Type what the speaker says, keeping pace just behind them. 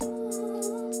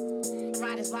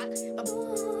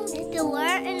The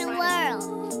Word in the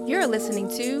World. You're listening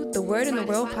to the Word in the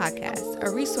World podcast, a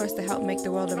resource to help make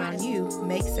the world around you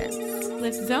make sense.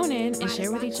 Let's zone in and share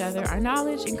with each other our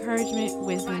knowledge, encouragement,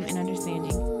 wisdom, and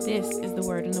understanding. This is the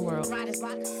Word in the World.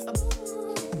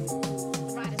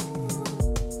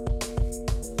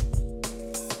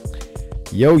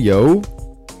 Yo, yo.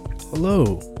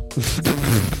 Hello.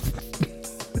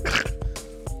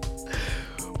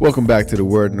 Welcome back to the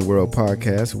Word in the World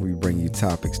podcast, where we bring you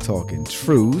topics talking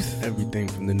truth. Everything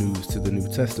from the news to the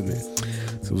New Testament.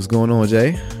 So what's going on,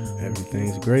 Jay?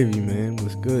 Everything's gravy, man.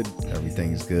 What's good?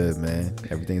 Everything's good, man.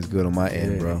 Everything's good on my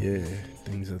end, bro. Yeah.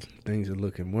 Things are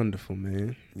looking wonderful,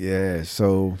 man. Yeah,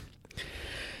 so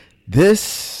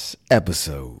this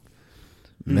episode,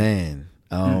 man,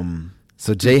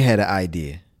 so Jay had an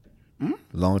idea a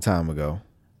long time ago,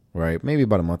 right? Maybe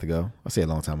about a month ago. I'll say a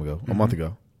long time ago. A month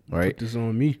ago, right? Put this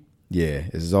on me. Yeah,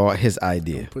 this is all his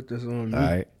idea. Don't put this on me. All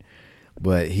right.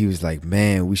 But he was like,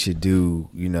 man, we should do,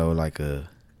 like a...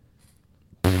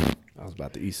 I was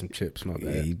about to eat some chips, my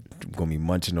Yeah, bad. he gonna be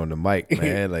munching on the mic,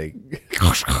 man, like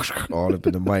all up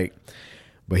in the mic.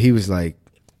 But he was like,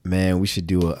 man, we should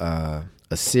do a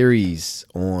series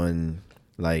on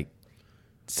like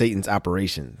Satan's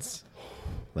operations,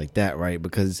 like that, right?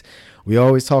 Because we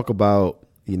always talk about,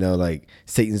 like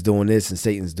Satan's doing this and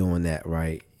Satan's doing that,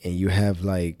 right? And you have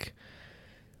like,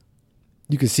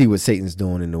 you can see what Satan's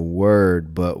doing in the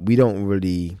word, but we don't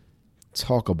really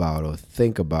talk about or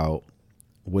think about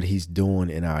what he's doing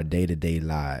in our day-to-day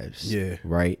lives. Yeah.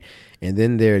 Right. And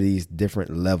then there are these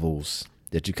different levels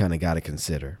that you kind of got to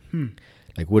consider.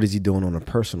 Like, what is he doing on a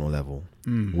personal level?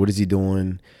 What is he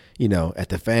doing, at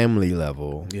the family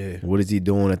level? Yeah. What is he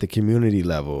doing at the community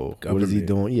level? What is he Government.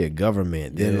 doing? Yeah.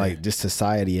 Government. Then Yeah. like just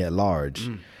society at large.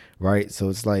 Right. So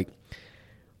it's like,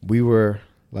 we were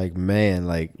like, man,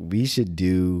 like we should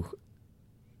do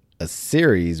a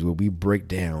series where we break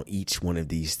down each one of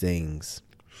these things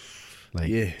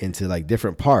into like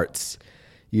different parts,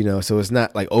 so it's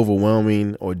not like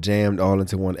overwhelming or jammed all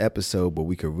into one episode, but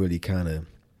we could really kind of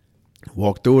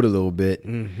walk through it a little bit,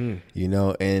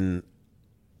 and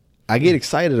I get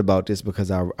excited about this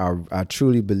because I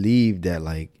truly believe that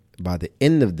like by the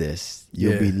end of this,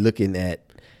 you'll be looking at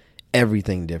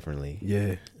everything differently.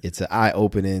 Yeah. It's an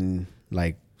eye-opening,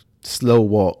 like slow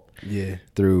walk Yeah.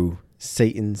 through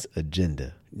Satan's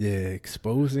agenda. Yeah.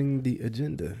 Exposing the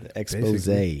agenda. Expose.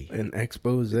 Basically. An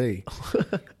expose.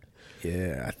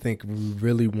 Yeah. I think we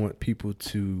really want people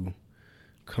to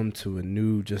come to a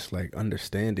new, just like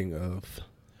understanding of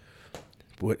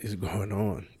what is going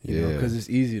on. You know, because it's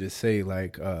easy to say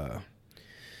like, I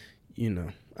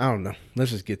don't know.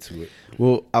 Let's just get to it.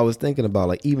 Well, I was thinking about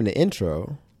like even the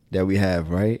intro that we have,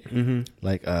 right?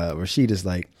 Like Rashid is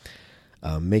like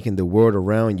making the world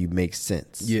around you make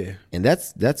sense. Yeah. And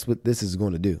that's what this is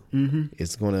going to do.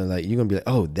 It's going to like, you're going to be like,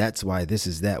 oh, that's why this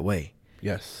is that way.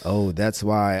 Yes. Oh, that's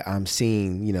why I'm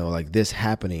seeing, like this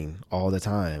happening all the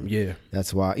time. Yeah.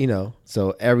 That's why,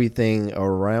 so everything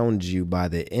around you by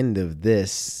the end of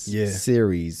this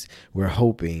series, we're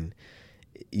hoping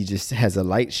you just has a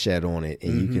light shed on it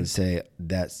and you can say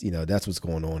that's what's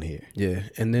going on here. Yeah.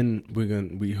 And then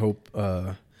we hope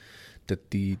that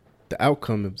the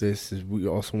outcome of this is we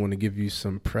also want to give you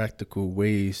some practical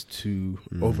ways to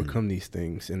overcome these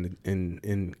things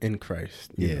in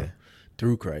Christ. You know,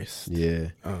 through Christ.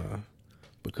 Yeah.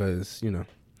 Because, all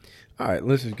right,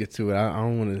 let's just get to it. I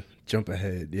don't want to jump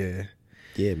ahead. Yeah.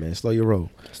 Yeah, man. Slow your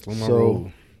roll. Slow my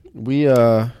roll. We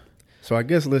So I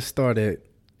guess let's start at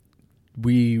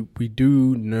we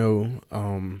do know,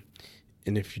 and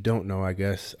if you don't know, I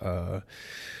guess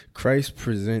Christ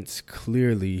presents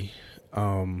clearly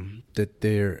that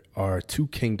there are two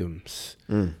kingdoms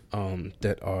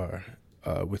that are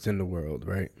within the world,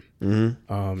 right?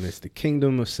 It's the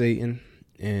kingdom of Satan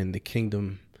and the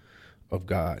kingdom of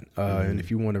God. And if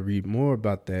you want to read more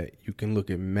about that, you can look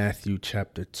at Matthew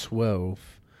chapter 12.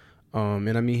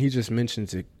 And I mean, he just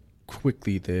mentions it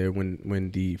quickly there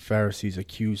when the Pharisees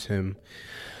accuse him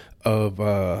of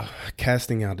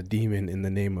casting out a demon in the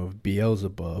name of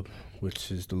Beelzebub,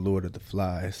 which is the Lord of the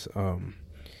Flies.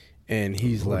 And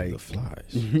he's like, the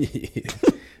flies.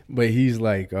 but he's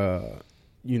like,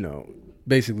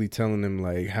 basically telling them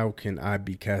like, how can I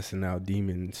be casting out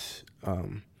demons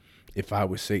if I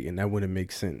was Satan? That wouldn't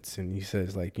make sense. And he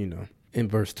says like, in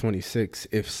verse 26,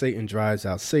 if Satan drives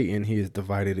out Satan, he is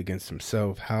divided against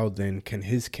himself. How then can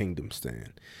his kingdom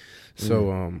stand?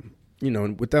 So,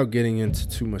 without getting into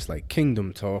too much like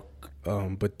kingdom talk,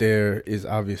 but there is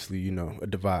obviously, a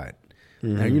divide.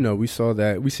 Now, we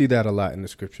see that a lot in the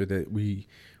scripture, that we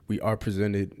we are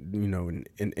presented, an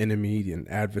enemy, an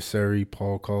adversary,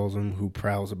 Paul calls him, who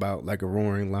prowls about like a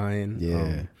roaring lion.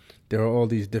 Yeah. There are all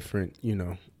these different,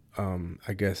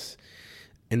 I guess,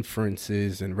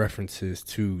 inferences and references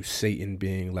to Satan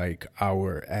being like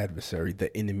our adversary,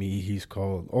 the enemy, he's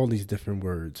called, all these different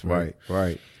words. Right.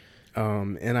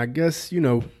 And I guess,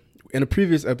 in a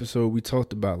previous episode, we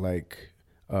talked about like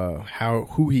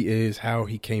who he is, how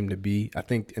he came to be. I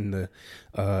think in the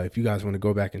if you guys want to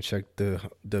go back and check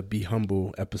the Be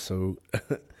Humble episode,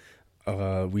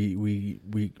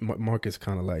 Marcus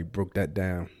kind of like broke that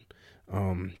down.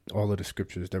 All of the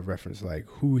scriptures that reference like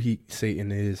who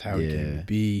Satan is, how he came to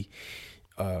be.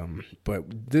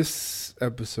 But this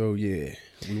episode, we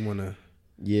want to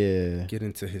get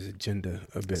into his agenda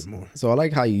a bit more. So I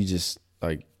like how you just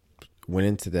like went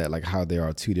into that, like how there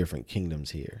are two different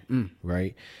kingdoms here,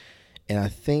 right? And I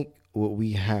think what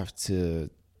we have to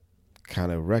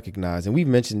kind of recognize, and we've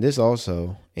mentioned this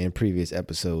also in previous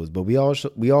episodes, but we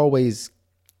always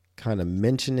kind of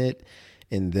mention it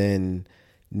and then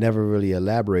never really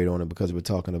elaborate on it because we're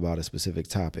talking about a specific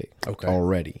topic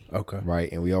already. Okay.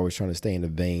 Right. And we always trying to stay in the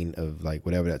vein of like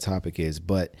whatever that topic is.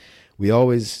 But we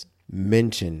always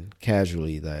mention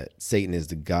casually that Satan is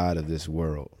the god of this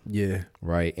world. Yeah.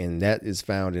 Right. And that is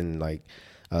found in like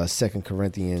 2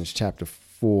 Corinthians chapter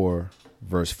 4,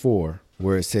 verse 4,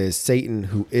 where it says, Satan,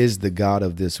 who is the god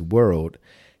of this world,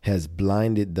 has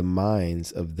blinded the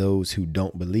minds of those who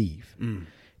don't believe.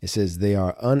 It says they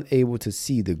are unable to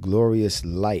see the glorious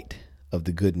light of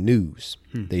the good news.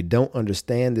 They don't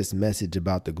understand this message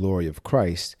about the glory of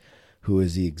Christ, who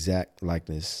is the exact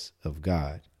likeness of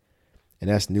God. And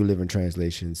that's New Living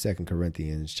Translation, 2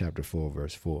 Corinthians chapter 4,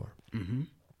 verse 4.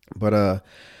 But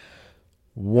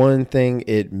one thing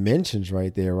it mentions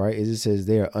right there, right, is it says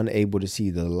they are unable to see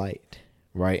the light,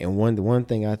 right? And one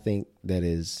thing I think that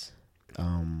is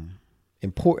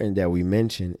important that we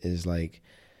mention is like,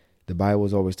 the Bible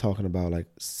is always talking about like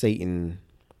Satan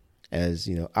as,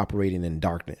 operating in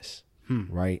darkness,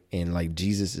 right? And like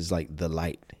Jesus is like the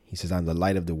light. He says, I'm the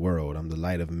light of the world. I'm the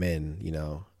light of men,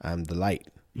 I'm the light,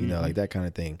 like that kind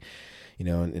of thing,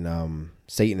 and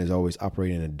Satan is always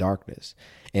operating in darkness.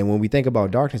 And when we think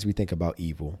about darkness, we think about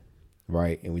evil,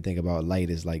 right? And we think about light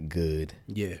as like good.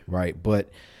 Yeah. Right. But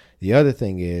the other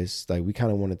thing is like, we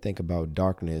kind of want to think about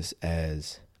darkness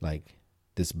as like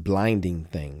this blinding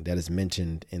thing that is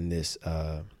mentioned in this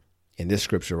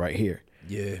scripture right here.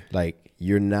 Yeah. Like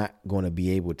you're not going to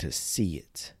be able to see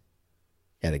it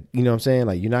you know what I'm saying?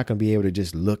 Like you're not going to be able to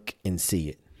just look and see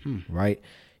it. Right.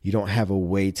 You don't have a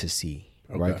way to see,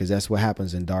 right? Because that's what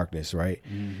happens in darkness. Right.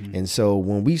 And so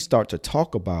when we start to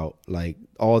talk about like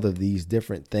all of these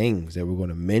different things that we're going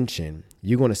to mention,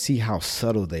 you're going to see how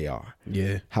subtle they are.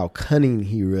 Yeah. How cunning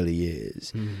he really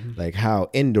is. Like how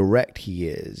indirect he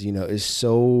is. It's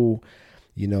so,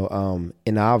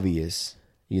 inobvious,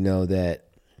 that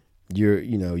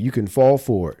you can fall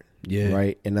for it. Yeah.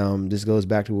 Right. And this goes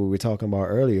back to what we were talking about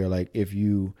earlier. Like if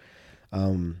you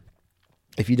don't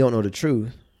know the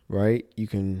truth, right, you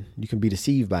can be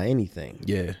deceived by anything.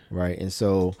 Yeah. Right. And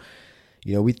so,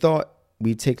 we thought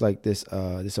we'd take like this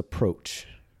approach,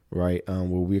 right, where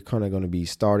we're kind of going to be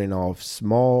starting off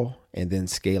small and then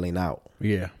scaling out.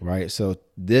 Yeah. Right. So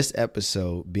this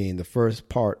episode, being the first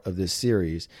part of this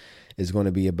series, is going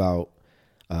to be about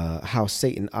how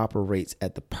Satan operates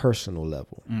at the personal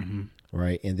level.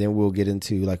 Right. And then we'll get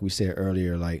into, like we said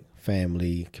earlier, like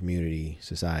family, community,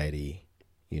 society,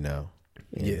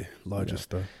 larger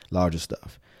stuff.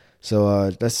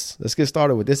 So let's get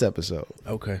started with this episode.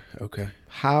 Okay.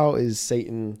 How is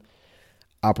Satan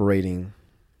operating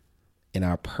in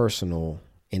our personal,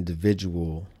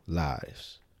 individual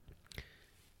lives?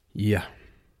 Yeah.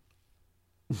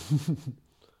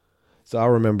 So I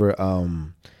remember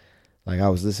like I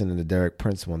was listening to Derek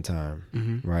Prince one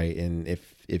time, right? And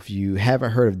if you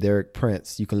haven't heard of Derek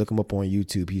Prince, you can look him up on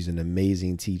YouTube. He's an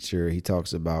amazing teacher. He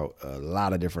talks about a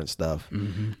lot of different stuff.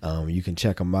 You can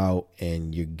check him out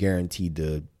and you're guaranteed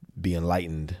to be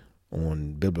enlightened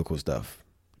on biblical stuff,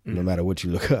 no matter what you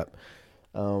look up.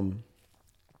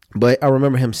 But I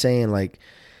remember him saying like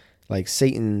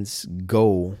Satan's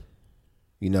goal,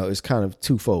 is kind of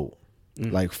twofold.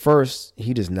 Like first,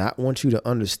 he does not want you to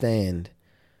understand,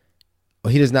 or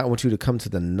he does not want you to come to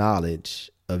the knowledge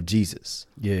of Jesus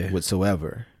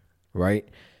whatsoever, right?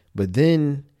 But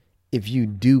then if you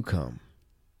do come,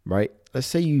 right, let's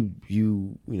say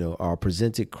you are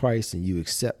presented Christ and you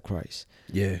accept Christ,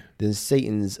 then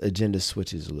Satan's agenda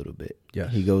switches a little bit.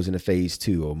 He goes into phase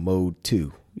 2 or mode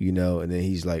 2, and then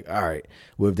he's like, all right,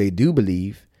 well, if they do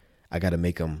believe, I got to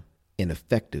make them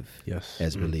ineffective Yes.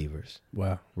 as believers.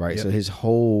 Wow. Right. Yep. So his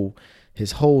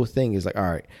whole thing is like, all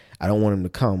right, I don't want them to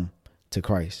come to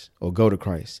Christ or go to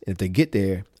Christ. And if they get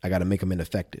there, I got to make them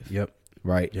ineffective. Yep.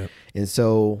 Right. Yep. And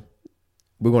so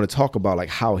we're going to talk about like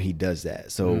how he does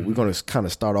that. So we're going to kind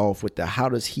of start off with how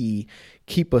does he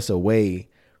keep us away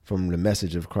from the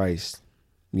message of Christ?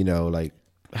 You know, like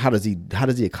how does he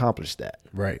accomplish that?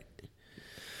 Right.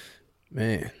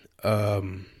 Man.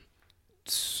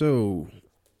 So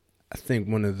I think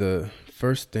one of the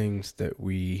first things that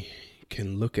we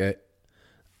can look at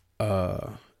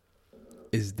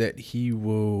is that he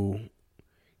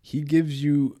gives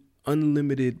you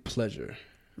unlimited pleasure,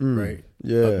 right?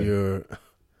 Yeah.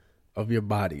 Of your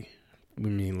body. We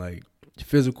mean like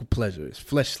physical pleasures,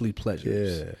 fleshly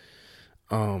pleasures.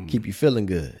 Yeah. Keep you feeling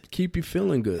good. Keep you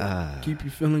feeling good. Keep you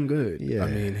feeling good. Yeah. I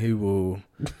mean, he will,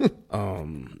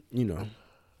 you know,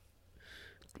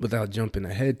 without jumping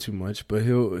ahead too much, but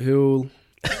he'll.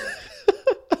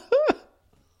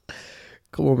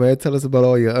 Come on, man. Tell us about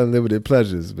all your unlimited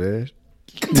pleasures, man.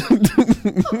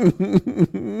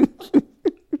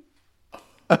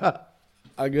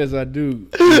 I guess I do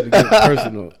need to get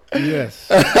personal. Yes.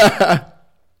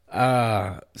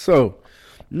 So,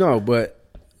 no, but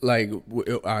like,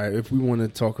 all right, if we want to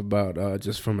talk about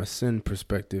just from a sin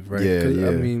perspective, right? Yeah, 'Cause, yeah.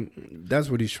 I mean, that's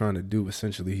what he's trying to do,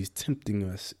 essentially. He's tempting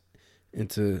us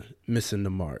into missing the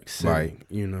mark, sinning, Right.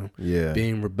 you know, Yeah.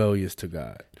 being rebellious to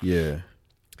God. Yeah.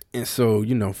 And so,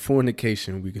 you know,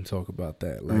 fornication, we can talk about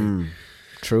that. Like,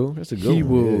 True. That's a good he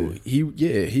one. will,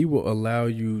 he will allow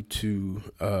you to,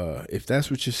 if that's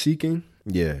what you're seeking,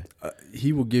 Yeah.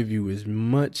 he will give you as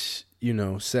much, you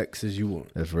know, sex as you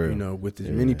want. That's real. You know, with as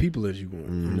Yeah. many people as you want.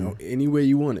 You know, any way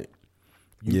you want it.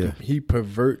 He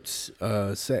perverts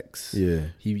sex. Yeah.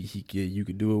 You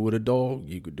could do it with a dog.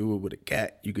 You could do it with a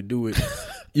cat. You could do it.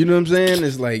 You know what I'm saying?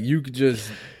 It's like you could just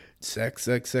sex,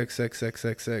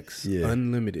 Yeah.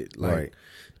 unlimited. Like Right.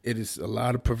 it is a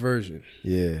lot of perversion.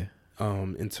 Yeah.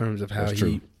 In terms of how That's he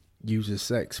true. uses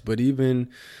sex, but even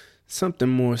something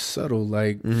more subtle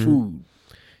like food.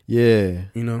 Yeah.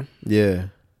 You know, Yeah.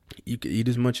 you can eat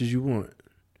as much as you want.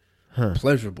 Huh.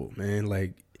 Pleasurable, man.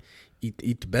 Like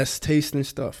eat the best tasting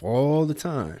stuff all the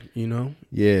time. You know,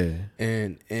 Yeah.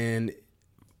 and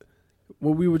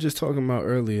what we were just talking about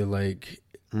earlier, like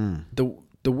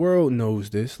the world knows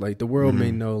this. Like the world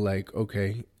may know, like,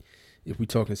 okay, if we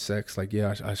talking sex, like,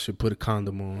 yeah, I should put a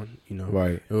condom on, you know.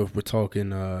 Right. Or if we're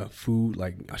talking food,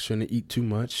 like I shouldn't eat too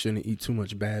much, shouldn't eat too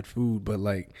much bad food. But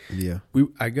like, Yeah.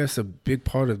 I guess a big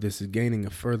part of this is gaining a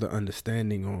further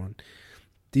understanding on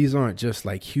these aren't just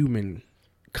like human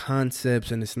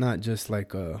concepts, and it's not just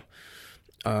like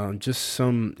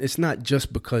it's not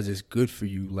just because it's good for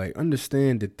you. Like,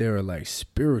 understand that there are like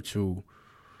spiritual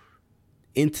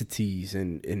entities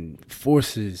and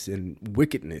forces and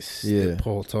wickedness that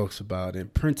Paul talks about,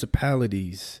 and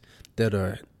principalities that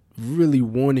are really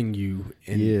warning you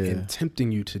and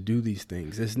tempting you to do these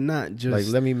things. It's not just Like,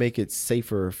 let me make it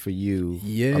safer for you.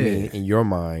 Yeah. I mean, in your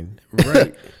mind.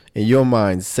 right. In your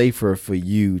mind, safer for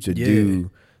you to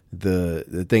do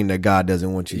the thing that God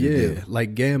doesn't want you to do.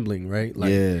 Like gambling, right?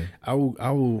 Like, I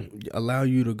will allow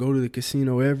you to go to the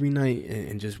casino every night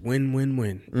and just win. You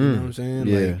know what I'm saying?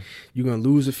 Yeah. Like, you're gonna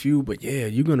lose a few, but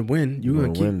you're gonna win. You're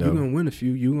gonna win a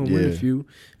few. You're gonna win a few.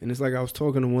 And it's like, I was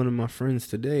talking to one of my friends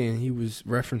today, and he was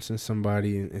referencing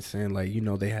somebody and saying, like, you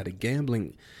know, they had a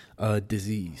gambling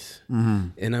disease,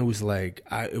 and I was like,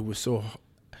 it was so.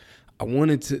 I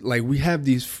wanted to, like, we have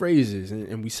these phrases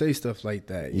and we say stuff like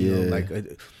that, you know, like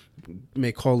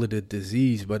may call it a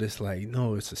disease, but it's like,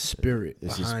 no, it's a spirit.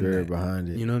 It's behind a spirit that. behind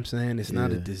it. You know what I'm saying? It's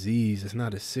not a disease. It's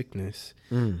not a sickness.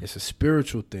 It's a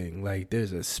spiritual thing. Like,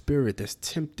 there's a spirit that's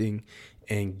tempting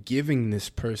and giving this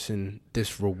person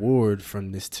this reward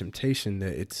from this temptation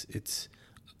that it's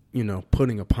you know,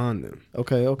 putting upon them.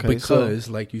 Okay.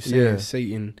 Because, like you said, Yeah.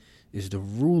 Satan is the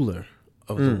ruler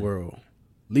of the world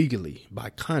legally by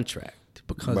contract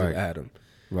because of Adam.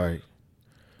 Right.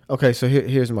 Okay, so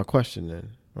here's my question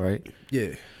then, right?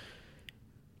 Yeah.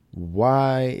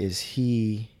 Why is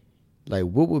he, like,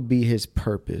 what would be his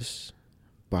purpose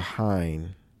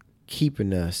behind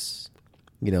keeping us,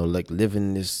 you know, like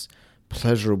living this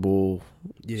pleasurable,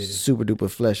 super duper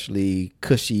fleshly,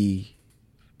 cushy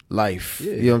life?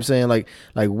 You know what I'm saying? Like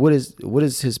what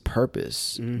is his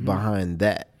purpose behind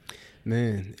that?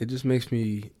 Man, it just makes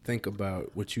me think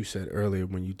about what you said earlier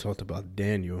when you talked about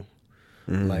Daniel.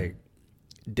 Like,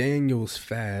 Daniel's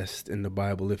fast in the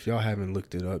Bible, if y'all haven't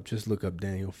looked it up, just look up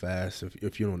Daniel fast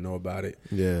if you don't know about it.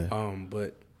 Yeah.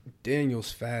 But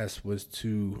Daniel's fast was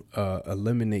to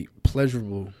eliminate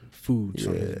pleasurable foods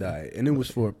from his diet, and it was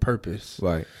for a purpose.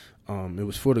 Right. It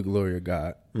was for the glory of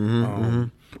God.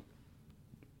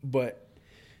 But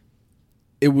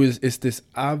it's this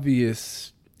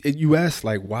obvious. You ask,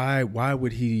 like, why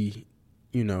would he,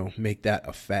 make that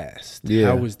a fast?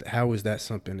 Yeah. How is that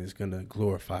something that's gonna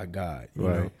glorify God? You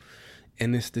Right. know,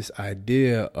 and it's this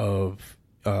idea of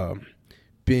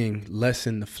being less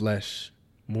in the flesh,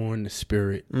 more in the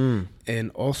spirit,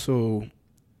 and also,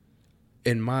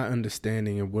 in my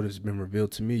understanding of what has been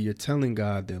revealed to me, you're telling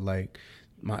God that, like,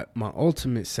 my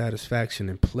ultimate satisfaction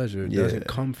and pleasure doesn't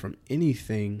come from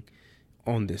anything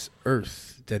on this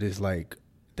earth that is like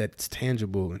that's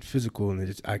tangible and physical,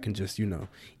 and I can just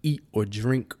eat or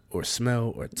drink or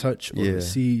smell or touch or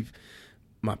receive.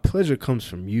 My pleasure comes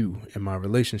from you and my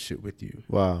relationship with you.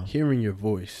 Wow. Hearing your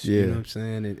voice, you know what I'm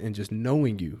saying, and just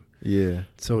knowing you. Yeah.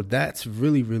 So that's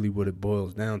really, really what it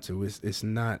boils down to. It's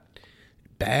not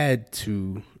bad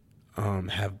to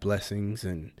have blessings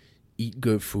and eat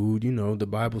good food. The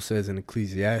Bible says in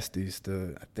Ecclesiastes,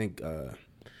 I think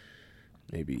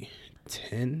maybe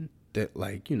 10, that,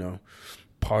 like,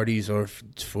 parties are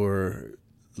for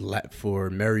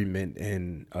merriment,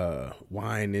 and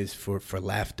wine is for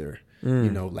laughter.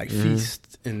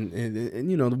 Feasts,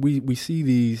 and we see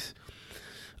these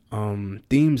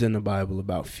themes in the Bible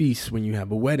about feasts when you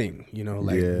have a wedding.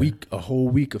 A whole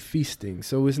week of feasting.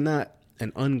 So it's not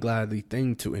an ungodly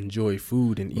thing to enjoy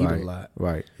food and eat a lot.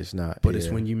 Right. It's not. But it's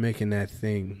when you're making that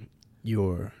thing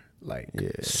your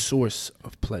source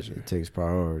of pleasure. It takes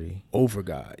priority over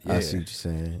God. Yeah. I see what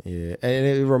you're saying. Yeah. And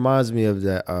it reminds me of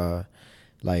that,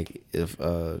 if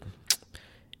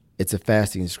it's a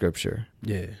fasting scripture.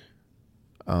 Yeah.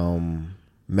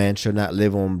 Man shall not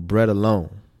live on bread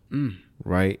alone,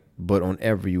 right? But on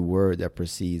every word that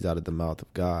proceeds out of the mouth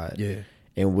of God. Yeah.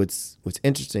 And what's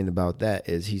interesting about that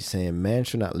is he's saying man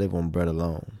should not live on bread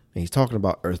alone. And he's talking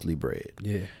about earthly bread.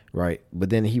 Yeah. Right. But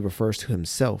then he refers to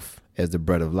himself as the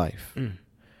bread of life.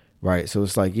 Right. So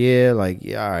it's like, all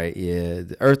right,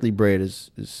 the earthly bread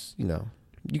is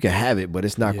you can have it, but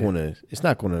it's not gonna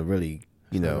really,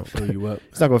 fill you up.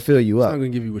 It's not gonna fill you up. It's not gonna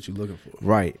give you what you're looking for.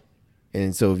 Right.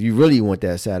 And so if you really want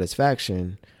that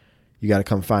satisfaction, you got to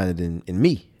come find it in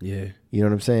me. Yeah. You know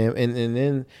what I'm saying? And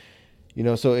then,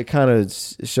 so it kind of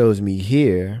shows me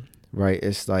here, right?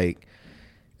 It's like,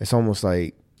 it's almost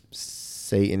like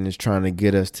Satan is trying to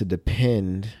get us to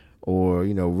depend or,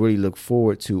 really look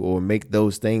forward to or make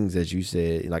those things, as you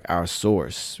said, like our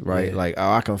source, right? Yeah. Like,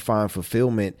 I can find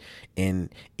fulfillment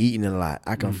in eating a lot.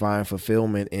 I can find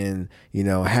fulfillment in,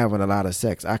 having a lot of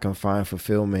sex. I can find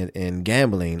fulfillment in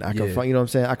gambling. I can find,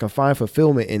 I can find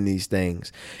fulfillment in these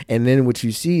things. And then what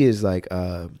you see is like,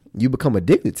 you become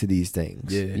addicted to these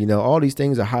things. Yeah. All these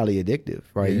things are highly addictive,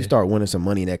 right? Yeah. You start winning some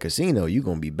money in that casino, you're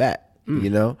going to be back,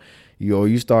 you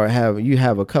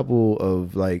have a couple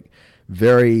of like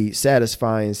very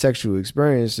satisfying sexual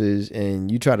experiences,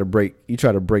 and you try to break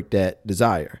that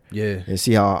desire, and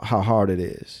see how hard it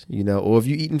is, or if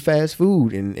you're eating fast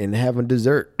food and having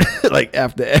dessert like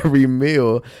after every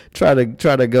meal, try to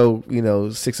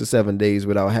go 6 or 7 days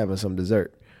without having some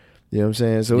dessert. You know what I'm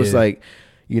saying? So it's like,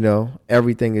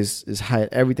 everything is high,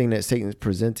 everything that Satan is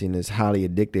presenting is highly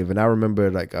addictive. And I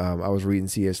remember like I was reading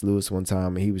C.S. Lewis one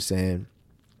time, and he was saying,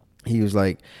 he was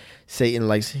like, Satan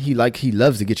he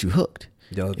loves to get you hooked.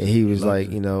 And he was like,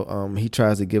 he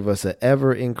tries to give us an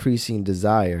ever increasing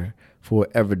desire for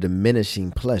ever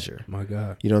diminishing pleasure. My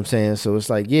God. You know what I'm saying? So it's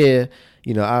like,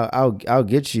 I'll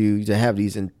get you to have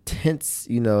these intense,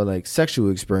 like sexual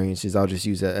experiences. I'll just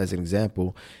use that as an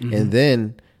example. And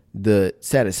then the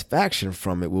satisfaction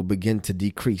from it will begin to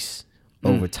decrease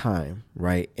over time,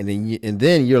 right? And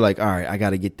then you're like, all right, I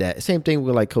got to get that. Same thing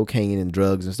with like cocaine and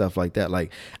drugs and stuff like that.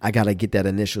 Like, I got to get that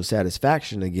initial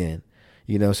satisfaction again,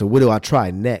 so what do I try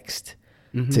next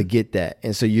to get that?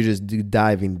 And so you're just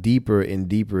diving deeper and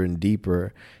deeper and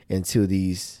deeper into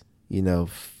these,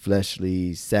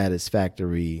 fleshly,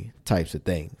 satisfactory types of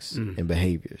things and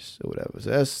behaviors or whatever. So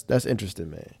that's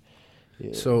interesting, man.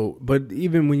 Yeah. So, but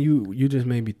even when you just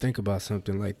made me think about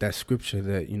something like that scripture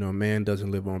that, man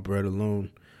doesn't live on bread alone.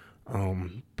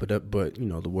 But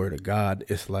the word of God,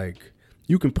 it's like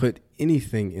you can put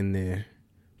anything in there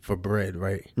for bread,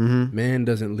 right? Man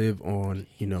doesn't live on,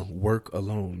 work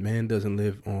alone. Man doesn't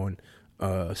live on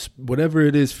whatever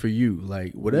it is for you,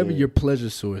 like whatever your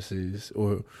pleasure source is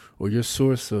or your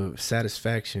source of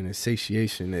satisfaction and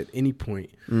satiation at any point,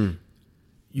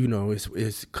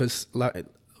 it's because like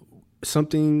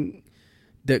something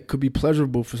that could be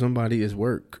pleasurable for somebody is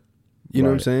work. You know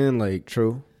what I'm saying? Like,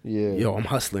 true. Yeah. Yo, I'm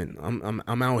hustling.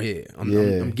 I'm out here.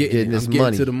 I'm getting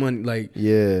money. To the money. Like,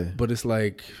 but it's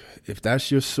like, if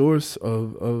that's your source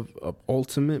of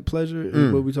ultimate pleasure,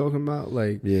 is what we're talking about.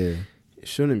 Like, It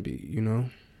shouldn't be, you know?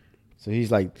 So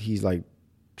he's like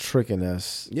tricking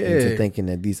us Yeah. into thinking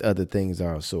that these other things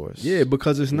are a source. Yeah,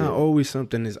 because it's not Yeah. always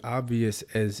something as obvious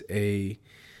as a,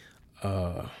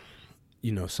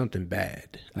 something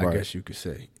bad, I Right. guess you could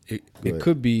say. It Right.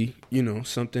 could be,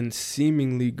 something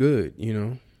seemingly good,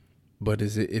 but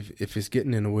is it if it's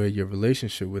getting in the way of your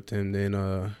relationship with him,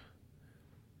 then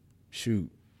shoot,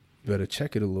 better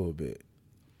check it a little bit.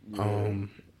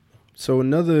 So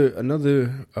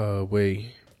another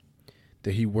way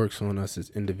that he works on us as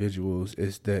individuals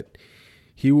is that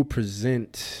he will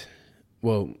present,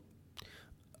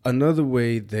 another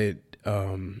way that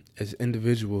as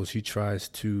individuals he tries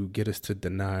to get us to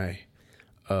deny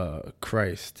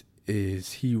Christ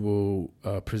is he will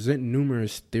present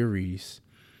numerous theories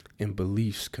and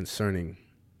beliefs concerning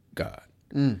God.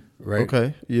 Right?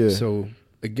 Okay. Yeah. So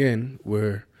again,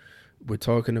 we're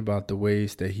talking about the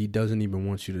ways that he doesn't even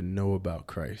want you to know about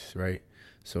Christ, right?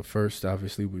 So first,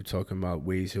 obviously, we're talking about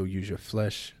ways he'll use your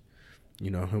flesh.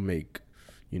 He'll make,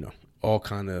 all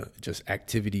kind of just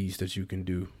activities that you can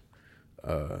do,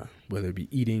 whether it be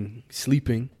eating,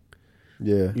 sleeping,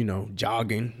 yeah.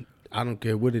 jogging. I don't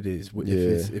care what it is. Yeah.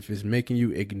 If it's making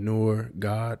you ignore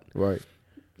God, Right.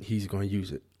 he's going to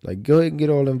use it. Like, go ahead and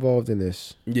get all involved in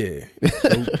this. Yeah.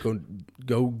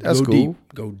 Go That's go cool. deep.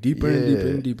 Go deeper and deeper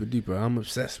Yeah. and deeper, deeper. I'm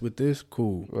obsessed with this.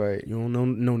 Cool. Right. You don't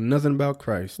know nothing about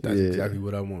Christ. That's Yeah. exactly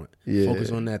what I want. Yeah. Focus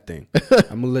on that thing.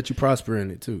 I'm gonna let you prosper in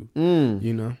it too. Man.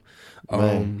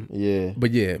 Yeah.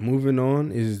 But yeah, moving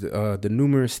on is the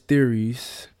numerous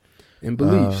theories and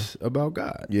beliefs about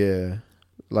God. Yeah.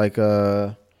 Like,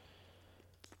 what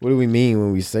do we mean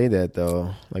when we say that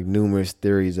though? Like numerous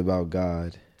theories about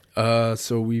God.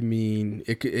 So we mean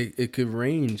it could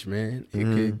range, man.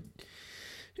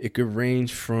 It could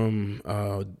range from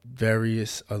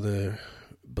various other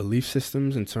belief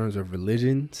systems in terms of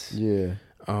religions. Yeah.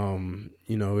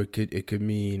 It could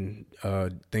mean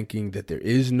thinking that there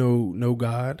is no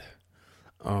God.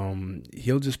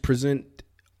 He'll just present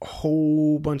a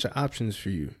whole bunch of options for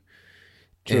you.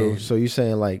 True. And- So you're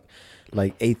saying like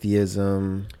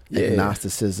atheism, Yeah.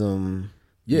 agnosticism,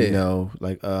 Yeah.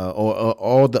 or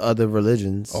all the other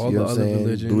religions. All you know the what I'm other saying?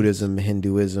 religions. Buddhism,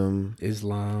 Hinduism.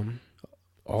 Islam,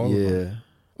 all of Yeah. them.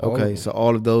 All Okay. of So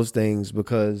all of those things,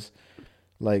 because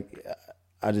like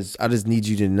I just need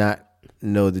you to not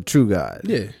know the true God.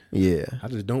 Yeah. Yeah. I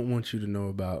just don't want you to know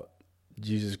about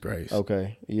Jesus Christ.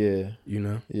 Okay. Yeah.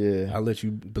 Yeah. I'll let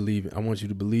you believe. I want you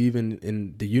to believe in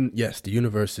the the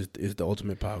universe is the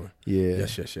ultimate power. Yeah.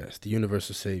 Yes. The universe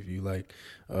will save you. Like,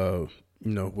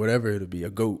 whatever it'll be, a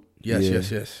goat.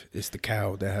 Yes. Yeah. It's the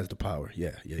cow that has the power.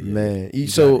 Yeah. Man. You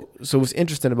So got what's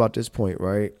interesting about this point,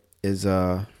 right, is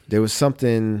there was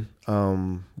something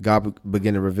God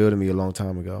began to reveal to me a long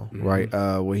time ago, Mhm.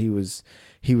 right? Where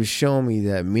he was showing me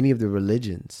that many of the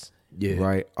religions, Yeah.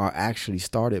 right, are actually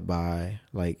started by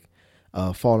like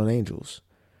fallen angels.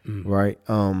 Mm. Right.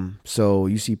 So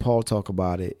you see Paul talk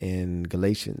about it in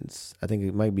Galatians. I think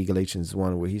it might be Galatians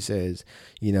 1, where he says,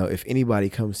 if anybody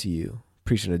comes to you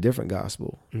preaching a different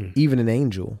gospel, even an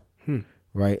angel,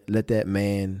 right, let that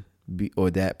man be, or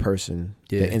that person,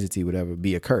 Yeah. that entity, whatever,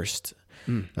 be accursed.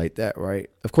 Like that, right?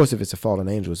 Of course, if it's a fallen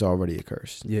angel, it's already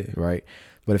accursed. Yeah. Right.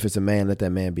 But if it's a man, let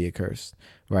that man be accursed.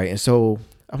 Right. And so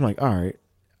I'm like, all right.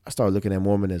 I started looking at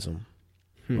Mormonism.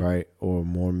 Right. Or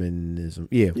Mormonism.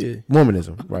 Yeah.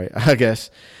 Mormonism. Right. I guess.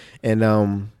 And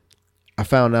I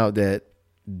found out that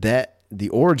the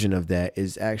origin of that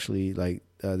is actually like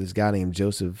this guy named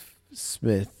Joseph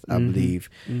Smith, I believe,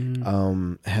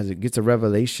 gets a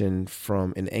revelation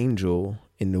from an angel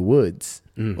in the woods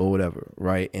or whatever,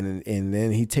 right? And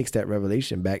then he takes that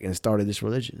revelation back and started this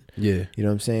religion. Yeah. You know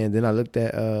what I'm saying? Then I looked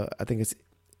at I think it's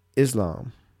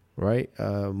Islam, right?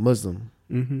 Muslim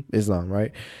Islam,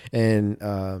 right? And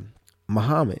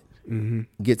Muhammad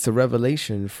gets a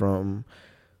revelation from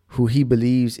who he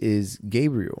believes is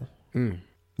Gabriel.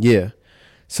 Yeah.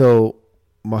 So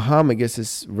Muhammad gets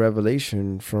this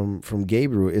revelation from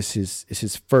Gabriel. It's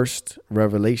his first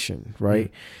revelation,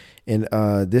 right? And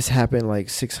this happened like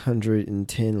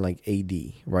 610 like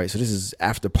AD, right? So this is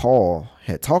after Paul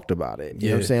had talked about it. You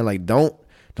know what I'm saying? Like don't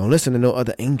listen to no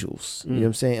other angels. You know what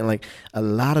I'm saying? And like a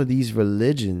lot of these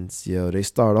religions, they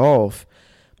start off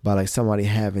by like somebody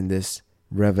having this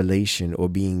revelation or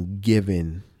being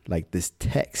given like this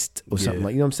text or something,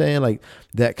 like, you know what I'm saying? Like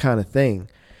that kind of thing.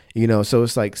 So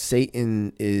it's like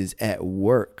Satan is at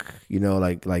work,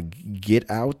 like get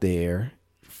out there,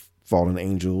 fallen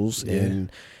angels,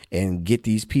 and and get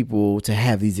these people to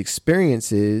have these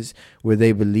experiences where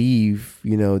they believe,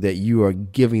 you know, that you are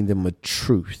giving them a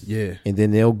truth. Yeah. And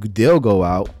then they'll go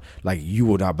out like, you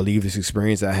will not believe this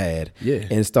experience I had. Yeah.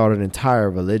 And start an entire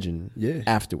religion Yeah.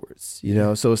 afterwards, you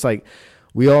know? So it's like,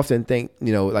 we often think,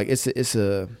 you know, like it's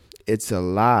a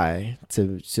lie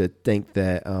to think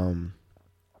that,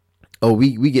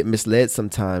 we get misled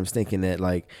sometimes thinking that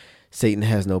like Satan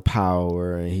has no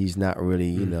power and he's not really,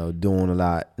 you know, doing a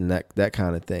lot and that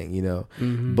kind of thing, you know.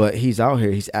 Mm-hmm. But he's out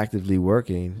here, he's actively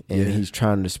working, and Yeah. he's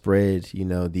trying to spread, you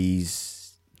know, these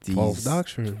False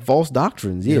doctrine. False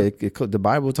doctrines. Yeah. Yep. The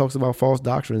Bible talks about false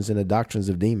doctrines and the doctrines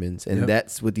of demons. And Yep.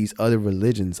 that's what these other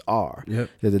religions are. Yep.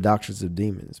 They're the doctrines of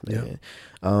demons, man.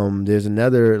 Yep. There's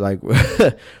another like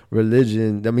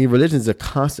religion. I mean, religions are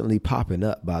constantly popping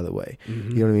up, by the way. Mm-hmm.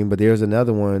 You know what I mean? But there's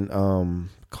another one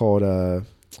called the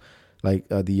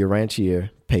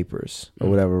Urantia Papers or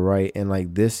whatever, right? And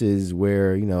like this is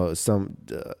where, you know,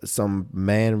 some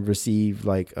man received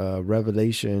like a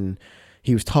revelation.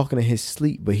 He was talking in his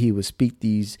sleep, but he would speak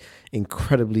these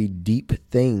incredibly deep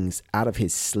things out of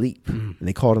his sleep. And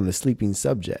they called him the sleeping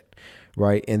subject,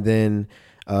 right? And then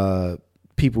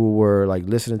people were like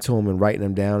listening to him and writing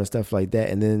them down and stuff like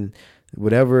that. And then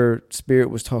whatever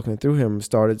spirit was talking through him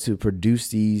started to produce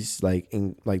these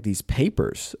these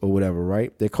papers or whatever,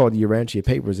 right? They're called the Urantia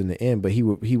Papers in the end, but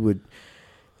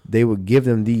they would give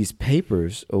them these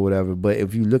papers or whatever. But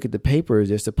if you look at the papers,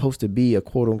 they're supposed to be a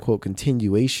quote unquote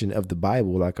continuation of the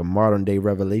Bible, like a modern day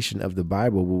revelation of the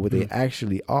Bible. But what they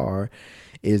actually are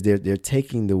is they're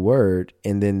taking the word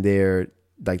and then they're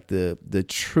like the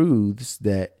truths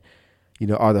that, you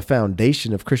know, are the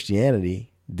foundation of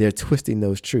Christianity. They're twisting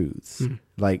those truths.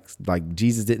 Like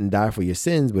Jesus didn't die for your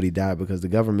sins, but he died because the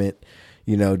government,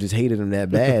 you know, just hated him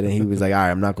that bad. And he was like, all right,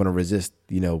 I'm not going to resist,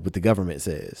 you know, what the government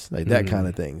says, like that kind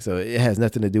of thing. So it has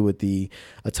nothing to do with the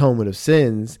atonement of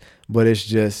sins, but it's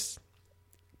just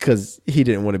because he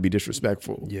didn't want to be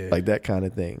disrespectful, like that kind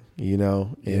of thing, you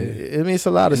know? And, I mean, it's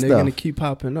a lot of stuff. They're going to keep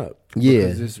popping up. Yeah.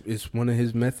 Because it's one of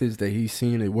his methods that he's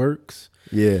seen it works.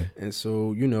 Yeah. And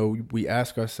so, you know, we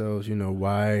ask ourselves, you know,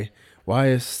 why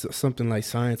is something like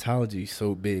Scientology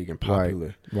so big and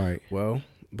popular? Right. Well,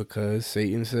 because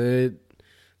Satan said,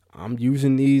 I'm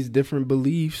using these different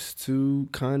beliefs to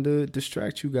kind of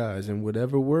distract you guys, and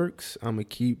whatever works, I'm gonna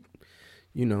keep,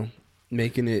 you know,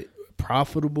 making it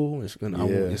profitable. It's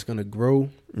gonna grow.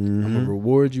 I'm gonna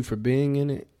reward you for being in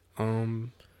it.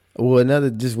 Well,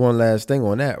 just one last thing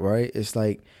on that, right? It's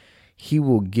like he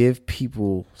will give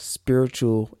people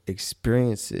spiritual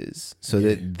experiences so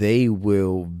that they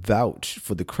will vouch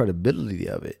for the credibility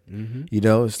of it. You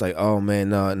know, it's like, oh man,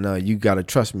 no, you got to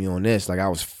trust me on this. Like I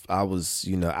was,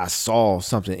 you know, I saw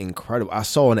something incredible. I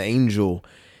saw an angel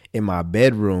in my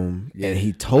bedroom and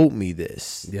he told me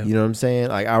this. You know what I'm saying?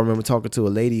 Like I remember talking to a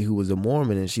lady who was a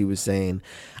Mormon and she was saying,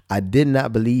 I did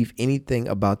not believe anything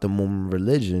about the Mormon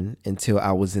religion until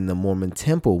I was in the Mormon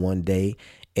temple one day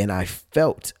and I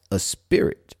felt a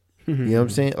spirit, you know what I'm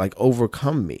saying? Like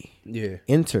overcome me,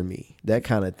 enter me, that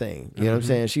kind of thing. You know what I'm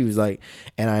saying? She was like,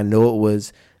 and I know it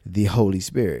was the Holy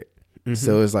Spirit.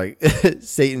 So it's like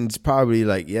Satan's probably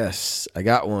like, yes, I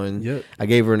got one. I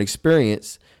gave her an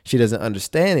experience. She doesn't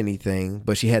understand anything,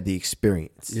 but she had the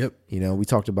experience. You know, we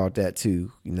talked about that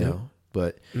too, you know,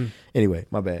 but anyway,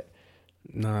 my bad.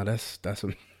 Nah, that's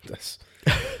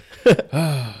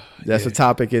that's a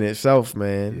topic in itself,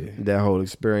 man. That whole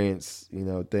experience, you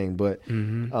know, thing. But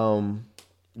you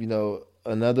know,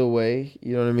 another way,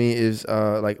 you know what I mean, is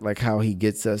like how he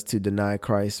gets us to deny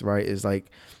Christ, right? Is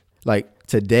like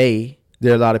today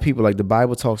there are a lot of people, like the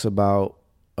Bible talks about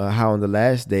how in the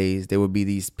last days there would be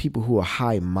these people who are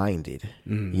high-minded,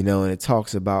 you know, and it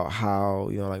talks about how,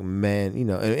 you know, like man, you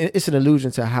know, and it's an allusion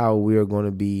to how we're going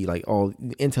to be like all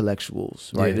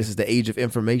intellectuals, right? This is the age of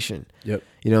information.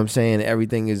 You know what I'm saying?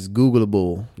 Everything is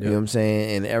Googleable, you know what I'm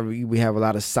saying? And we have a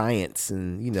lot of science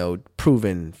and, you know,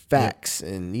 proven facts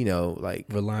and, you know, like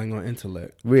relying on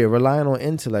intellect. We're relying on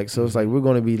intellect. So it's like we're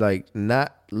going to be like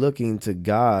not looking to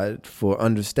God for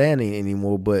understanding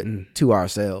anymore, but to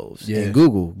ourselves. And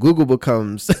Google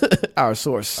becomes our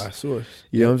source.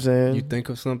 You know what I'm saying? You think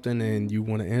of something and you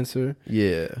want to answer.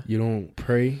 You don't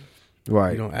pray.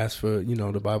 Right. You don't ask for, you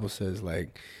know, the Bible says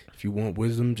like, if you want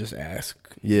wisdom, just ask.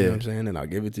 You know what I'm saying? And I'll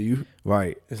give it to you.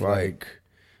 Right. It's like,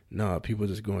 no, people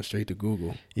just going straight to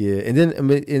Google. And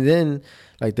then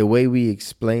like the way we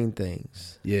explain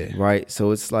things. Right.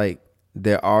 So it's like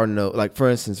there are no, like for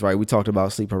instance, right, we talked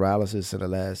about sleep paralysis in the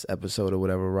last episode or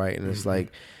whatever, right? And it's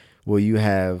like, well, you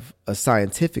have a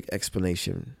scientific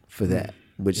explanation for that,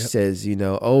 which says, you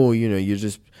know, oh, you know, you're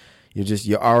just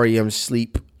your REM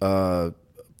sleep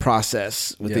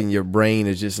process within your brain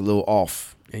is just a little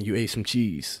off. And you ate some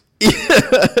cheese.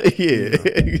 Yeah.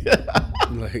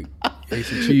 Like ate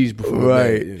some cheese before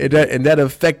Right. bed. And that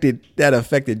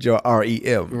affected your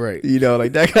REM. Right. You know,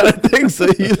 like that kind of thing. So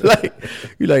you like,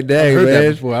 dang, I've heard that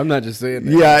man. before. I'm not just saying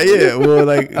that. Yeah. Well,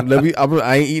 like,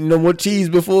 I ain't eating no more cheese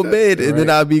before bed, and then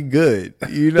Right. I'll be good.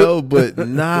 You know, but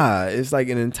nah, it's like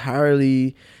an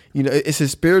entirely, you know, it's a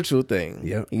spiritual thing.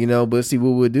 Yep. You know, but see,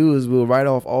 what we'll do is we'll write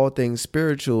off all things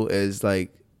spiritual as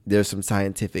like there's some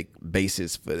scientific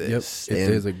basis for Yep. this. If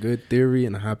there's a good theory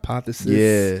and a hypothesis.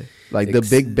 Yeah, like the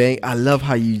Big Bang. I love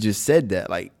how you just said that,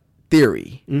 like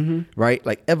theory, right?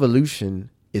 Like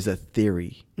evolution is a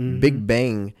theory. Big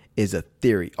Bang is a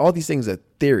theory. All these things are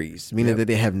theories, meaning that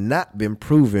they have not been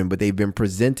proven, but they've been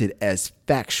presented as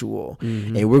factual.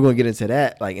 And we're going to get into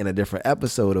that like in a different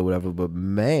episode or whatever. But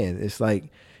man, it's like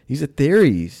these are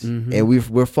theories, and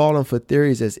we're falling for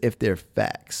theories as if they're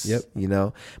facts. Yep. You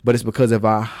know, but it's because of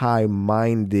our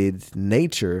high-minded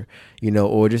nature, you know,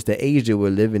 or just the age that we're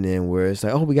living in, where it's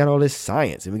like, oh, we got all this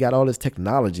science and we got all this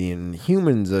technology, and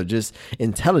humans are just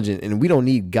intelligent, and we don't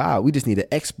need God. We just need an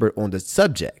expert on the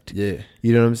subject. Yeah.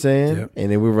 You know what I'm saying? Yep.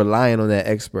 And then we're relying on that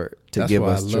expert to That's give why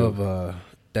us I truth. love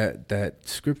that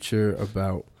scripture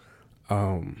about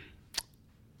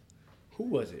who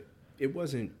was it? It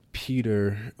wasn't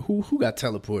Peter. Who got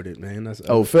teleported, man? That's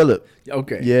Philip.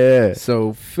 okay. Yeah.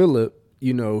 So Philip,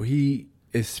 you know,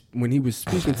 when he was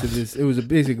speaking to this, it was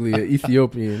basically an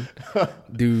Ethiopian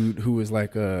dude who was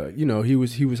like you know, he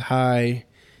was high.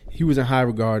 He was in high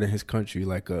regard in his country,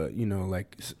 like you know,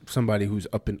 like somebody who's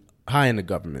high in the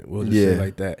government. We'll just say it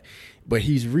like that. But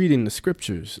he's reading the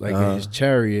scriptures, like in his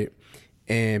chariot,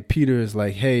 and Peter is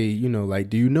like, "Hey, you know, like,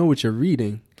 do you know what you're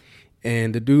reading?"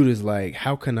 And the dude is like,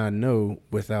 "How can I know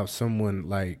without someone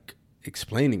like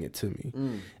explaining it to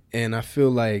me?" And I feel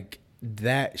like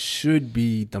that should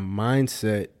be the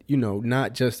mindset, you know,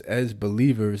 not just as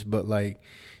believers, but like,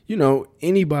 you know,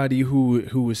 anybody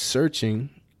who is searching,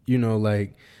 you know,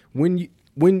 like when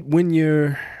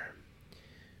you're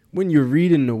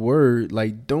reading the word,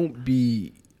 like, don't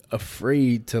be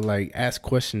afraid to like ask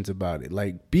questions about it.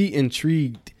 Like, be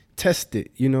intrigued, test it,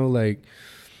 you know, like,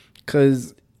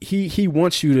 cause he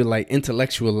wants you to like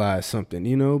intellectualize something,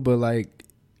 you know, but like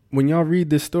when y'all read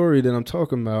this story that I'm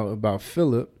talking about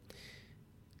Philip,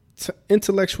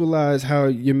 intellectualize how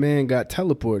your man got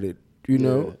teleported, you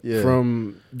know,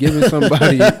 from giving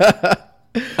somebody a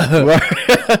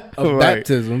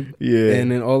baptism,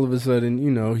 and then all of a sudden,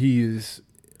 you know, he is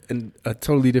in a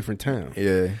totally different town.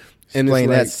 Yeah. And Explain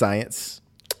it's that like, science.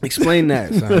 Explain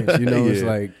that science, you know. It's Yeah.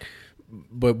 like,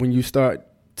 but when you start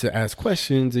to ask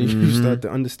questions and you start to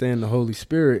understand the Holy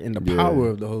Spirit and the power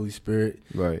of the Holy Spirit,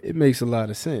 Right. it makes a lot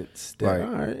of sense. That, Right.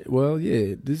 all right, well,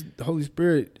 yeah, the Holy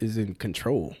Spirit is in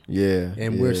control, Yeah.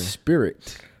 and we're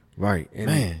spirit, right. and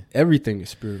Man. everything is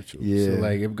spiritual. Yeah. So,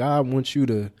 like, if God wants you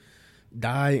to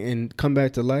die and come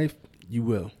back to life, you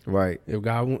will. Right. If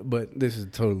God but this is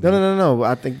totally No.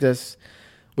 I think that's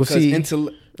because see.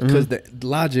 because the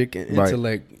logic and Right.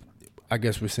 intellect, I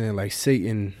guess we're saying like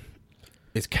Satan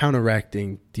is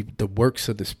counteracting the works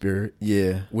of the Spirit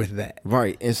Yeah. with that.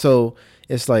 Right. And so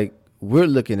it's like we're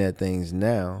looking at things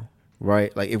now,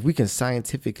 right? Like if we can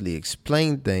scientifically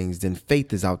explain things, then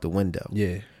faith is out the window.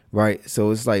 Yeah. Right.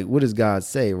 So it's like, what does God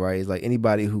say, right? It's like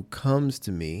anybody who comes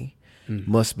to me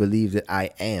must believe that I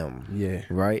am. Yeah.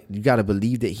 Right. You got to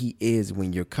believe that he is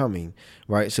when you're coming.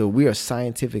 Right. So we are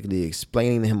scientifically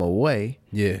explaining him away.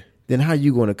 Yeah. Then how are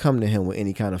you going to come to him with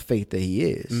any kind of faith that he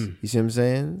is? You see what I'm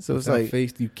saying? So it's Without like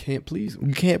faith, you can't please him.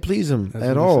 you can't please him That's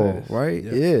at what it all, says. right?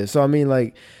 Yep. Yeah. So I mean,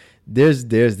 like, there's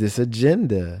this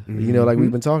agenda, you know, like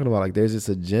we've been talking about. Like, there's this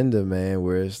agenda, man,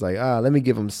 where it's like, let me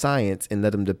give them science and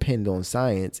let them depend on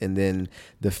science, and then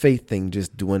the faith thing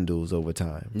just dwindles over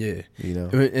time. Yeah. You know.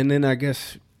 And then I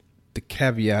guess the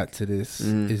caveat to this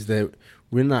is that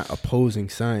we're not opposing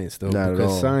science, though, Not at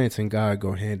because all. science and God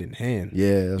go hand in hand.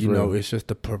 Yeah, that's you know, real. it's just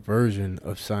the perversion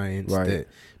of science Right. that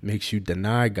makes you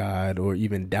deny God or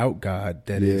even doubt God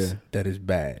that is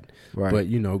bad. Right. But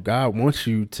you know, God wants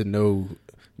you to know,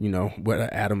 you know, what an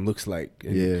atom looks like.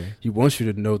 And Yeah. He wants you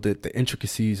to know that the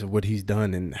intricacies of what He's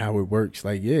done and how it works.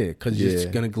 Like, because Yeah.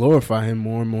 you're gonna glorify Him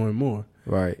more and more and more.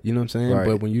 Right. You know what I'm saying? Right.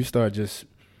 But when you start just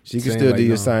So you can saying, still like, do your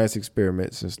no. science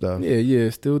experiments and stuff. Yeah,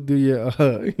 still do your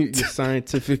your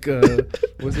scientific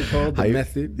what's it called? The How you-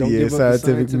 method. Don't yeah, give up the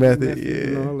scientific method,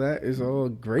 and yeah. all that. It's all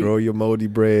great. Grow your moldy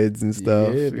breads and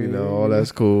stuff. Yeah, you know, man. all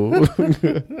that's cool.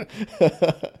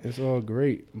 It's all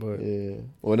great, but Yeah.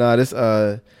 Well,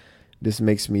 no, this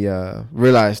makes me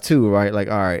realize too, right? Like,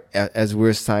 all right, as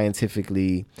we're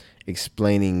scientifically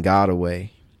explaining God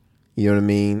away, You know what I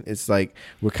mean? It's like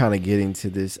we're kind of getting to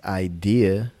this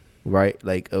idea, right?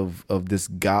 Like of this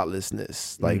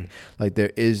godlessness. Like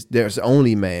there's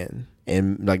only man,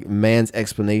 and like man's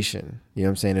explanation. You know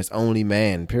what I'm saying? There's only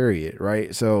man, period,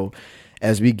 right? So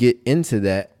as we get into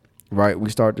that, right, we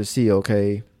start to see,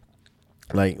 okay,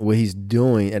 like what he's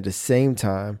doing at the same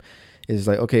time is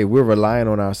like, okay, we're relying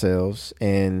on ourselves,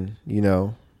 and you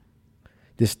know,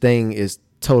 this thing is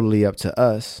totally up to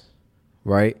us,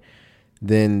 right?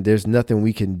 Then there's nothing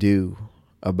we can do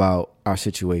about our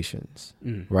situations,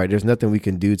 right? There's nothing we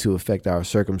can do to affect our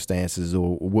circumstances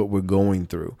or what we're going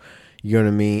through. You know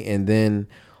what I mean? And then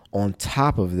on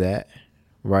top of that,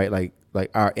 right,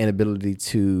 like our inability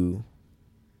to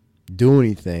do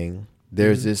anything,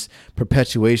 there's this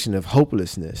perpetuation of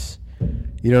hopelessness.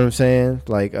 You know what I'm saying?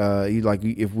 Like,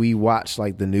 if we watch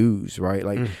like the news, right?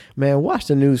 Like, man, watch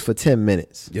the news for 10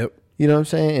 minutes. Yep. You know what I'm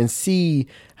saying? And see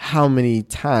how many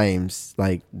times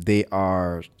like they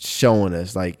are showing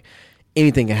us like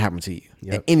anything can happen to you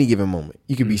at any given moment.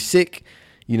 You could be sick,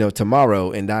 you know,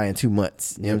 tomorrow and die in 2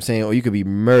 months. You know what I'm saying? Or you could be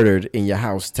murdered in your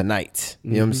house tonight.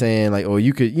 You know what I'm saying? Like, or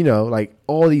you could, you know, like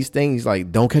all these things,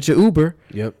 like don't catch an Uber.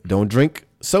 Yep. Don't drink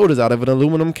sodas out of an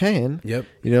aluminum can. Yep.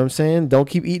 You know what I'm saying? Don't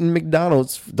keep eating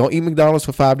McDonald's. Don't eat McDonald's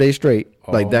for 5 days straight.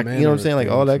 Like that, you know what I'm saying? Like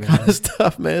all that kind of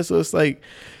stuff, man. So it's like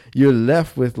you're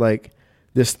left with like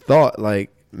this thought, like,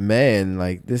 man,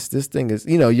 like this thing is,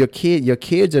 you know, your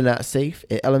kids are not safe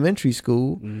at elementary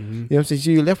school. You know what I'm saying?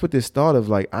 So you're left with this thought of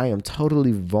like, I am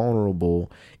totally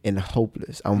vulnerable and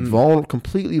hopeless. I'm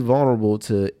completely vulnerable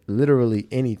to literally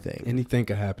anything. Anything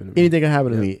can happen to me. Anything can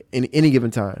happen to me in any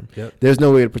given time. Yep. There's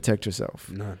no way to protect yourself.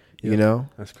 None. You know?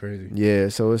 That's crazy. Yeah.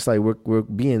 So it's like we're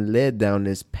being led down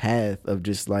this path of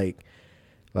just like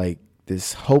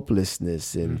this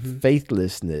hopelessness and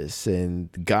faithlessness and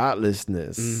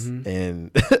godlessness,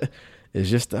 and it's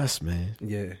just us, man.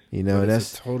 Yeah, you know,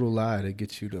 that's a total lie to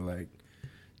get you to like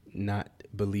not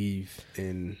believe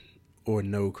in or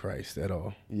know Christ at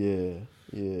all. Yeah.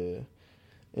 You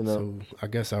know, so I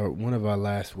guess one of our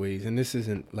last ways, and this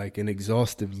isn't like an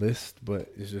exhaustive list,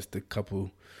 but it's just a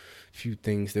few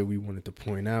things that we wanted to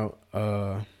point out,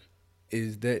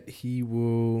 is that he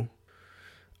will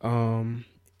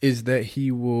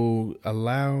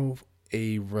allow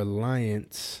a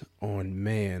reliance on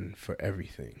man for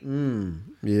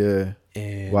everything. Yeah.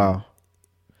 And wow.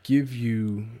 Give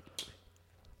you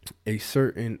a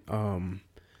certain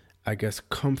I guess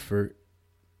comfort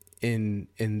in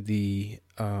the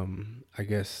I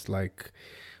guess, like,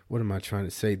 what am I trying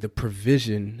to say? The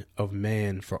provision of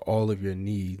man for all of your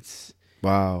needs.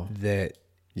 Wow. That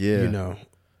you know,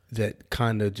 that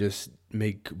kind of just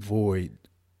make void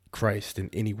Christ and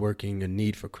any working a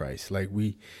need for Christ. Like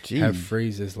we have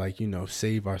phrases like, you know,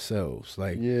 save ourselves,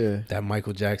 like that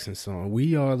Michael Jackson song,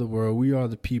 we are the world, we are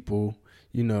the people,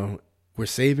 you know, we're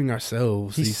saving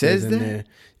ourselves. He says that there,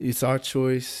 it's our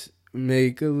choice,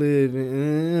 make a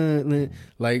living,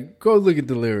 like go look at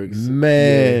the lyrics,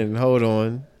 man. Hold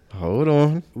on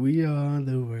we are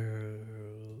the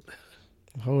world.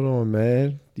 Hold on,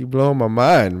 man, you blowing my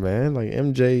mind, man. Like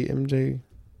MJ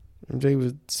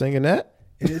was singing that.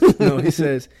 No, he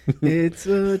says, it's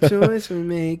a choice we're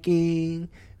making.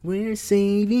 We're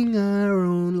saving our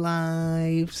own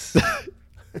lives.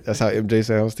 That's how MJ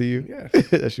sounds to you? Yeah.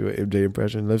 That's your MJ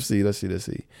impression. Let's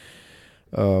see.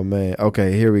 Oh, man.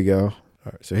 Okay, here we go. All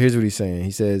right, so here's what he's saying.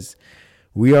 He says,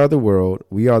 we are the world.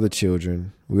 We are the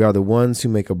children. We are the ones who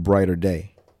make a brighter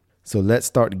day. So let's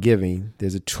start giving.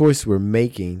 There's a choice we're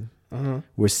making.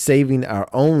 We're saving our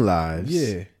own lives.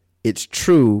 Yeah. It's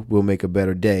true we'll make a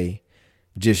better day.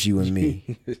 Just you and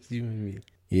me. Just you and me.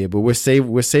 Yeah, but we're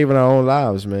saving our own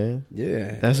lives, man.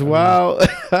 Yeah. That's wild.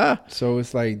 So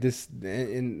it's like this,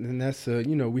 and that's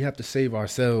you know, we have to save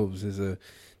ourselves is a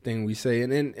thing we say,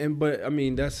 and but I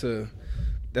mean that's a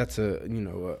you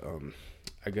know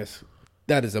I guess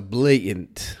that is a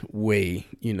blatant way,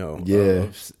 you know,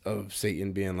 of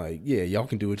Satan being like, yeah, y'all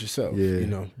can do it yourself, you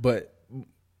know, but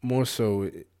more so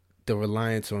the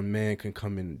reliance on man can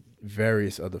come in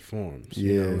various other forms.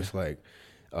 You know, it's like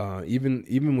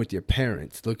even with your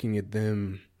parents, looking at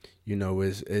them, you know,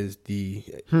 as the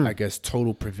I guess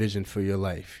total provision for your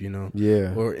life, you know,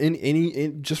 or any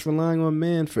just relying on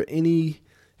man for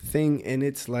anything, and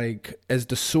it's like as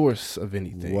the source of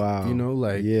anything. Wow, you know,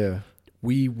 like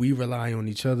we rely on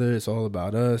each other. It's all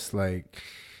about us. Like,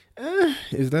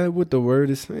 is that what the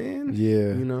word is saying?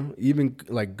 Yeah, you know, even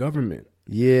like government.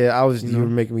 Yeah, you were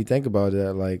making me think about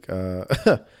that.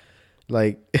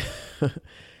 Like,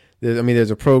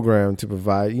 there's a program to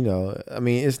provide, you know, I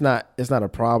mean, it's not a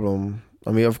problem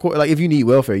I mean, of course, like if you need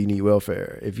welfare, you need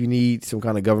welfare. If you need some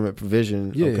kind of government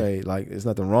provision, Yeah. okay, like there's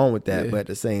nothing wrong with that. Yeah. But at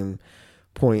the same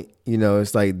point, you know,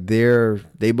 it's like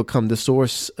they become the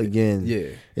source again. Yeah.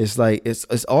 It's like it's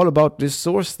all about this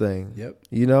source thing. Yep.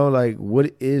 You know, like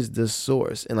what is the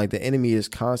source? And like the enemy is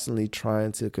constantly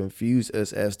trying to confuse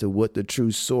us as to what the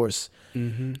true source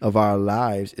of our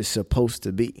lives is supposed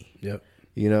to be. Yep.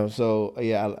 You know, so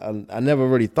yeah, I never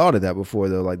really thought of that before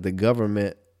though. Like the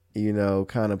government, you know,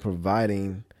 kind of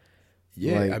providing.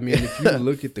 Yeah, like, I mean, if you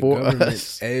look at the for government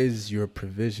us. as your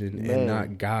provision Man. and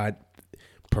not God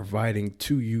providing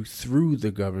to you through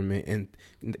the government and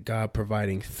God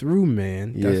providing through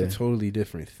man, that's Yeah. a totally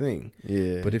different thing.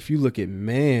 Yeah. But if you look at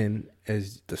man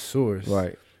as the source,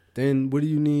 Right. then what do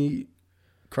you need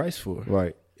Christ for?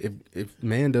 Right. If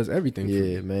man does everything for Yeah,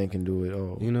 you, man can do it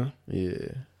all. you know?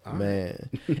 Yeah. All Man.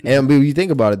 And but you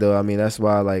think about it though, I mean that's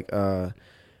why like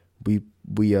we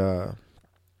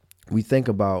think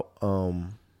about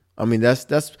I mean that's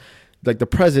like the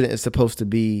president is supposed to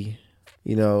be,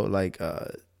 you know, like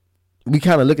we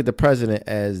kind of look at the president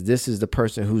as this is the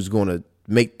person who's going to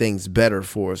make things better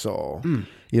for us all.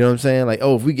 You know what I'm saying? Like,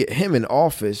 oh, if we get him in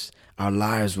office, our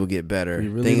lives will get better. You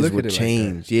really Things look will at it like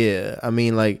change. Yeah. I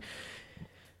mean,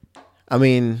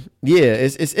 yeah,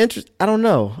 it's interesting. I don't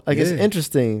know. Like it's Yeah.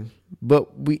 interesting,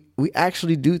 but we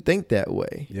actually do think that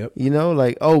way. Yep. You know,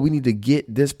 like, oh, we need to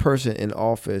get this person in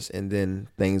office and then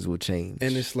things will change.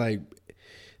 And it's like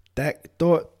that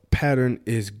thought pattern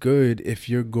is good if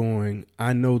you're going,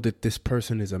 I know that this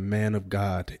person is a man of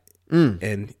God.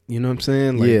 And you know what I'm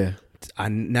saying? Like, Yeah. I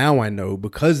know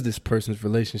because this person's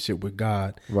relationship with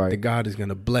God, Right. that God is going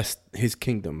to bless his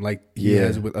kingdom like he Yeah.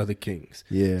 has with other kings.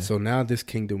 Yeah. So now this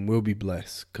kingdom will be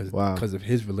blessed Wow. because of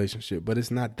his relationship. But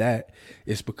it's not that.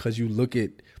 It's because you look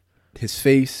at his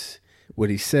face, what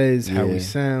he says, how Yeah. he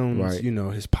sounds, Right. you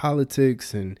know, his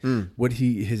politics and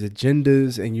his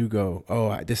agendas, and you go,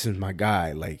 oh, this is my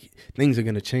guy. Like things are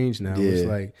going to change now. It's Yeah.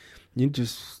 like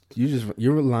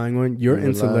you're relying on your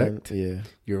intellect. Yeah.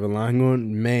 You're relying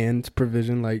on man's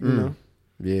provision, like, you know.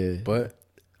 Yeah. But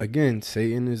again,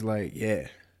 Satan is like, yeah,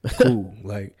 cool.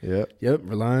 Like, Yep.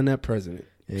 rely on that president.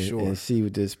 And, Sure. and see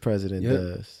what this president Yep.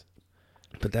 does.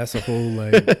 But that's a whole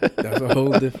that's a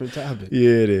whole different topic. Yeah,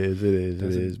 it is. It is.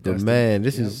 That's It a- is. But that's man, the-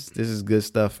 this yep. is good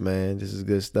stuff, man. This is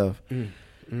good stuff.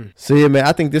 So yeah, man,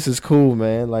 I think this is cool,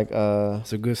 man. Like,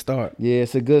 It's a good start. yeah,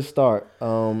 it's a good start.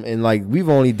 And like we've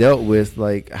only dealt with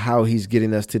like how he's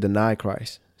getting us to deny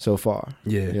Christ so far.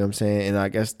 Yeah. You know what I'm saying? And I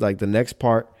guess like the next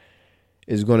part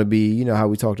is going to be, you know, how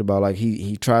we talked about like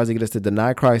he tries to get us to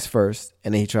deny Christ first,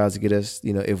 and then he tries to get us,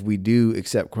 you know, if we do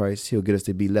accept Christ, he'll get us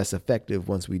to be less effective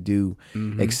once we do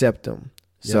accept him.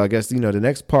 So Yep. I guess, you know, the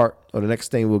next part or the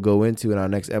next thing we'll go into in our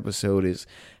next episode is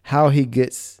how he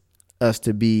gets us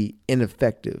to be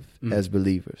ineffective as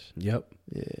believers. Yep.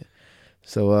 Yeah.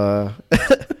 So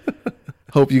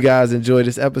hope you guys enjoy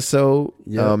this episode.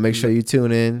 Yep. Make sure you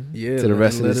tune in Yeah. to the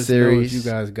rest of the series. If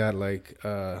you guys got like,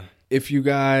 if you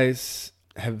guys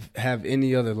have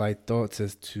any other like thoughts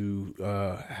as to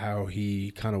how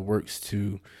he kind of works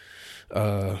to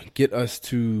get us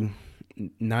to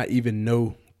not even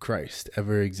know Christ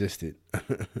ever existed,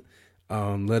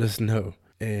 let us know.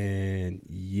 And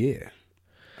yeah,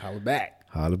 holla back.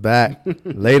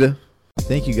 Later.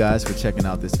 Thank you guys for checking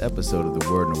out this episode of the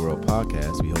Word in the World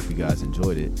podcast. We hope you guys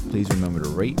enjoyed it. Please remember to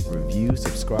rate, review,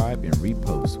 subscribe, and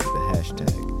repost with the hashtag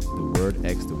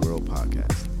 #TheWordXTheWorld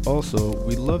podcast. Also,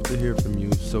 we'd love to hear from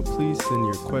you, so please send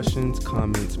your questions,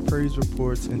 comments, praise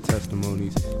reports, and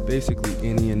testimonies. Basically,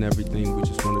 any and everything. We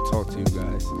just want to talk to you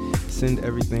guys. Send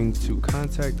everything to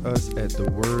contact us at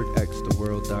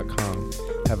thewordxtheworld.com.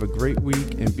 Have a great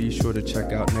week, and be sure to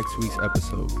check out next week's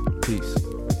episode. Peace.